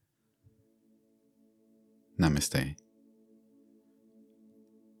Namaste.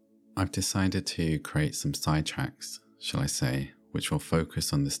 I've decided to create some sidetracks, shall I say, which will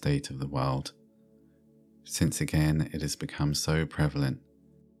focus on the state of the world, since again it has become so prevalent.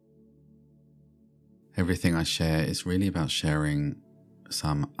 Everything I share is really about sharing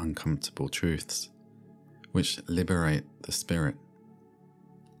some uncomfortable truths, which liberate the spirit.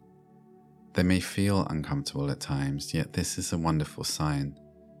 They may feel uncomfortable at times, yet this is a wonderful sign,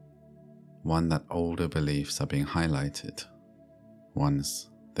 one that older beliefs are being highlighted, ones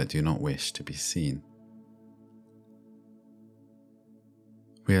that do not wish to be seen.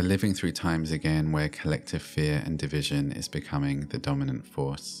 We are living through times again where collective fear and division is becoming the dominant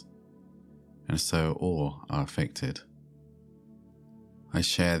force, and so all are affected. I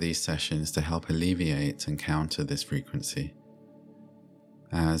share these sessions to help alleviate and counter this frequency,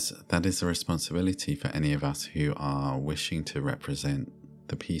 as that is a responsibility for any of us who are wishing to represent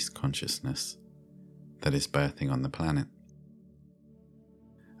the peace consciousness that is birthing on the planet.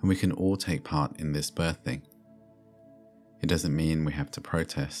 And we can all take part in this birthing. It doesn't mean we have to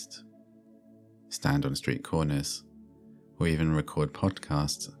protest, stand on street corners, or even record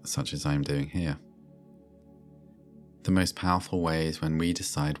podcasts such as I am doing here. The most powerful way is when we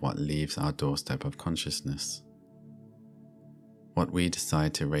decide what leaves our doorstep of consciousness, what we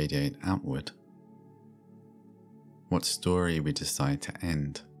decide to radiate outward, what story we decide to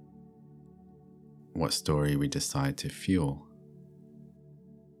end, what story we decide to fuel.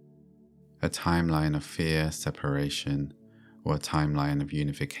 A timeline of fear, separation, or a timeline of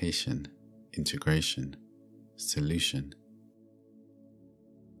unification, integration, solution.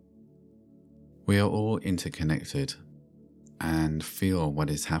 We are all interconnected and feel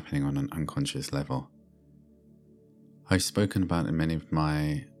what is happening on an unconscious level. I've spoken about in many of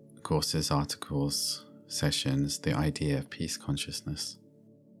my courses, articles, sessions, the idea of peace consciousness,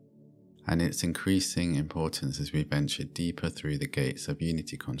 and its increasing importance as we venture deeper through the gates of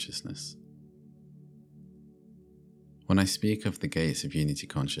unity consciousness. When I speak of the gates of unity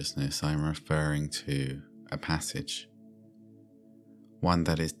consciousness, I am referring to a passage, one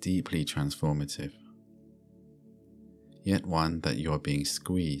that is deeply transformative, yet one that you are being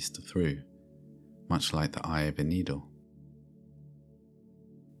squeezed through, much like the eye of a needle.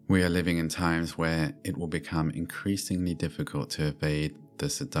 We are living in times where it will become increasingly difficult to evade the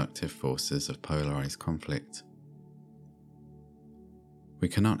seductive forces of polarized conflict. We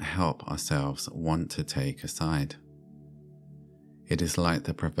cannot help ourselves want to take a side. It is like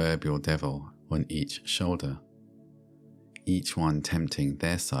the proverbial devil on each shoulder, each one tempting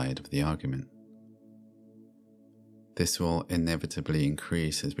their side of the argument. This will inevitably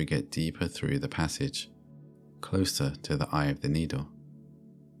increase as we get deeper through the passage, closer to the eye of the needle.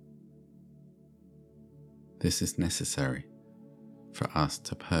 This is necessary for us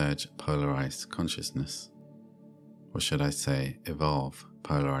to purge polarized consciousness, or should I say, evolve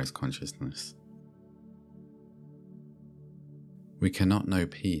polarized consciousness. We cannot know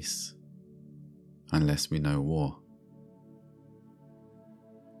peace unless we know war.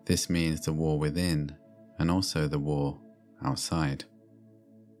 This means the war within and also the war outside.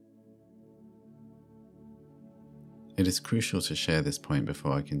 It is crucial to share this point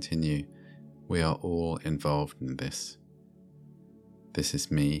before I continue. We are all involved in this. This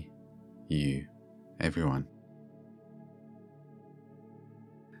is me, you, everyone.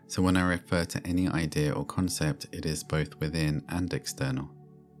 So when I refer to any idea or concept, it is both within and external.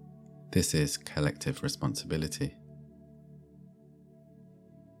 This is collective responsibility.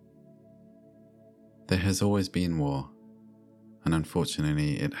 There has always been war, and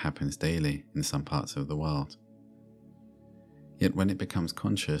unfortunately it happens daily in some parts of the world. Yet when it becomes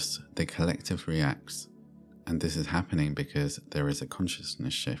conscious, the collective reacts, and this is happening because there is a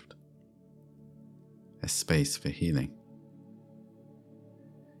consciousness shift, a space for healing.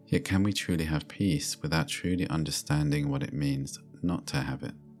 Yet can we truly have peace without truly understanding what it means not to have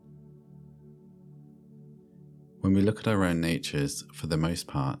it? When we look at our own natures, for the most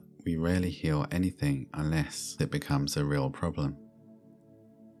part, we rarely heal anything unless it becomes a real problem.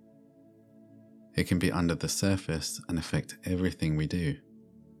 It can be under the surface and affect everything we do.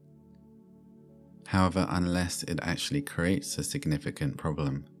 However, unless it actually creates a significant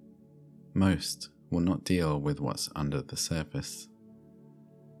problem, most will not deal with what's under the surface.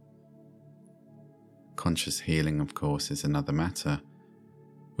 Conscious healing, of course, is another matter,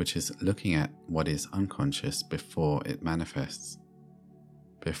 which is looking at what is unconscious before it manifests,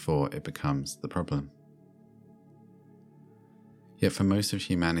 before it becomes the problem. Yet for most of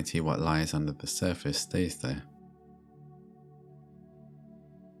humanity, what lies under the surface stays there.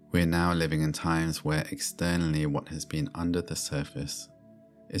 We are now living in times where externally what has been under the surface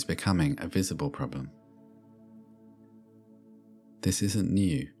is becoming a visible problem. This isn't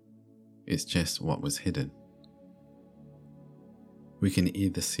new, it's just what was hidden. We can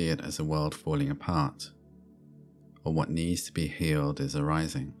either see it as a world falling apart, or what needs to be healed is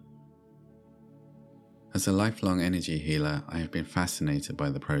arising. As a lifelong energy healer, I have been fascinated by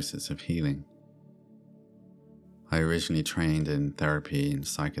the process of healing. I originally trained in therapy and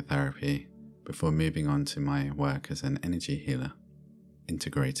psychotherapy before moving on to my work as an energy healer,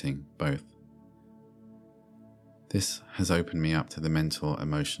 integrating both. This has opened me up to the mental,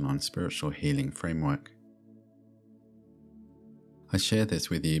 emotional, and spiritual healing framework. I share this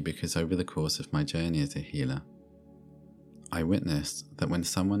with you because over the course of my journey as a healer, I witnessed that when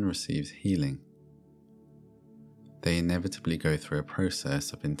someone receives healing, they inevitably go through a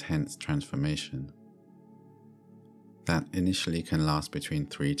process of intense transformation that initially can last between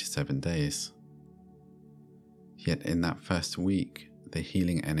 3 to 7 days. Yet in that first week, the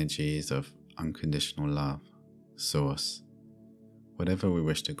healing energies of unconditional love, source, whatever we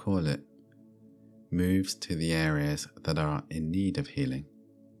wish to call it, moves to the areas that are in need of healing,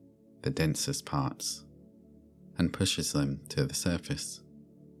 the densest parts, and pushes them to the surface.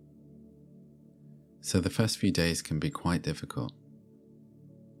 So the first few days can be quite difficult.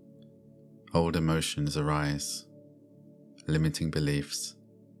 Old emotions arise, limiting beliefs,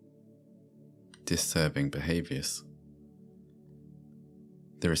 disserving behaviors.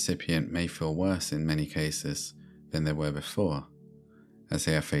 The recipient may feel worse in many cases than they were before, as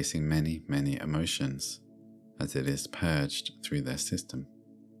they are facing many, many emotions, as it is purged through their system.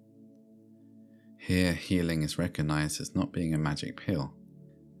 Here, healing is recognized as not being a magic pill,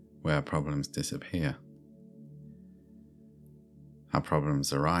 where our problems disappear. Our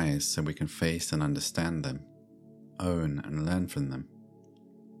problems arise so we can face and understand them, own and learn from them.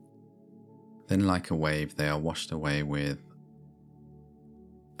 Then, like a wave, they are washed away with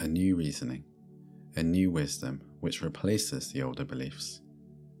a new reasoning, a new wisdom which replaces the older beliefs.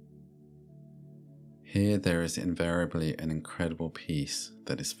 Here there is invariably an incredible peace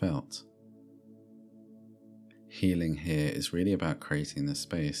that is felt. Healing here is really about creating the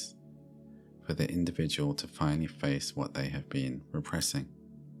space for the individual to finally face what they have been repressing.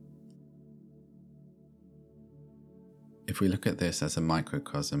 If we look at this as a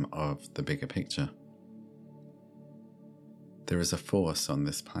microcosm of the bigger picture, there is a force on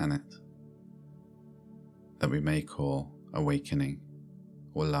this planet that we may call awakening,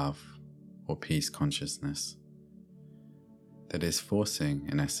 or love, or peace consciousness, that is forcing,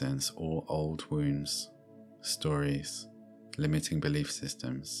 in essence, all old wounds, stories, limiting belief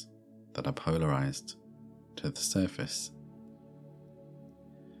systems that are polarized to the surface,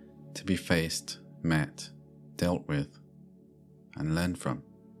 to be faced, met, dealt with, and learned from.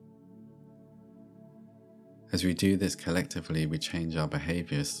 As we do this collectively, we change our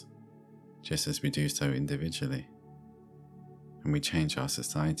behaviors, just as we do so individually, and we change our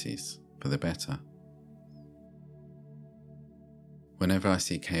societies for the better. Whenever I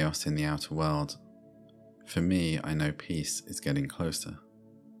see chaos in the outer world, for me, I know peace is getting closer.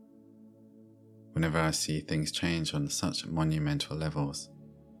 Whenever I see things change on such monumental levels,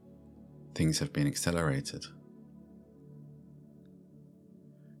 things have been accelerated.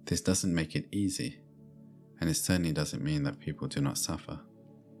 This doesn't make it easy, and it certainly doesn't mean that people do not suffer.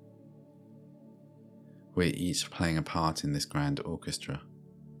 We're each playing a part in this grand orchestra,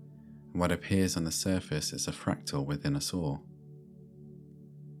 and what appears on the surface is a fractal within us all.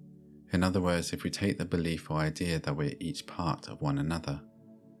 In other words, if we take the belief or idea that we're each part of one another,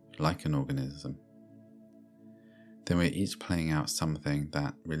 like an organism, then we're each playing out something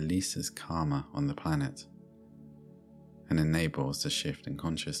that releases karma on the planet and enables the shift in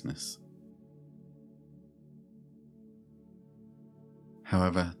consciousness.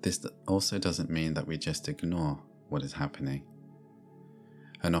 However, this also doesn't mean that we just ignore what is happening.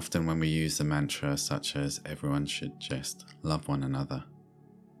 And often when we use a mantra such as everyone should just love one another,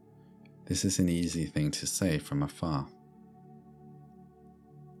 this is an easy thing to say from afar.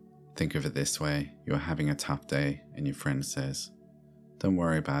 Think of it this way: you're having a tough day and your friend says, "Don't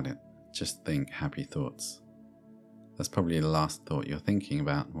worry about it, just think happy thoughts." That's probably the last thought you're thinking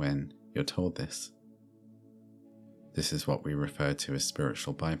about when you're told this. This is what we refer to as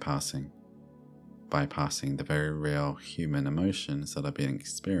spiritual bypassing the very real human emotions that are being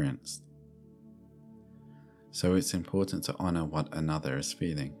experienced. So it's important to honor what another is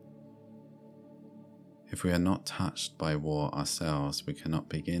feeling. If we are not touched by war ourselves, we cannot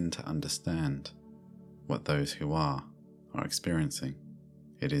begin to understand what those who are experiencing.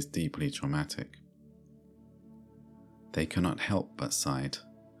 It is deeply traumatic. They cannot help but side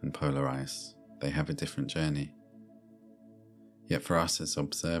and polarize. They have a different journey. Yet for us as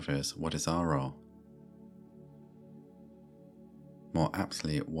observers, what is our role? More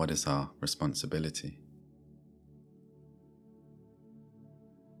aptly, what is our responsibility?